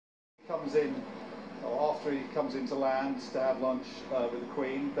Comes in, or after he comes into land to have lunch with the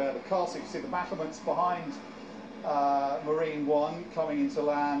Queen. The castle, you see the battlements behind Marine One coming into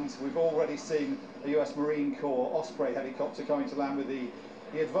land. We've already seen a US Marine Corps Osprey helicopter coming to land with the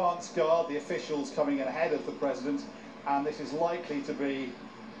advance guard, the officials coming in ahead of the President, and this is likely to be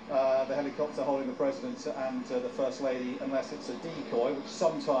the helicopter holding the President and the First Lady, unless it's a decoy, which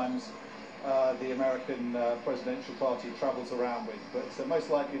sometimes the American presidential party travels around with. But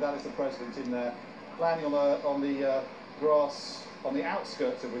most likely that is the President in there, landing on the grass on the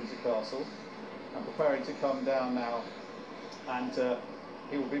outskirts of Windsor Castle and preparing to come down now. And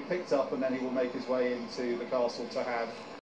he will be picked up and then he will make his way into the castle to have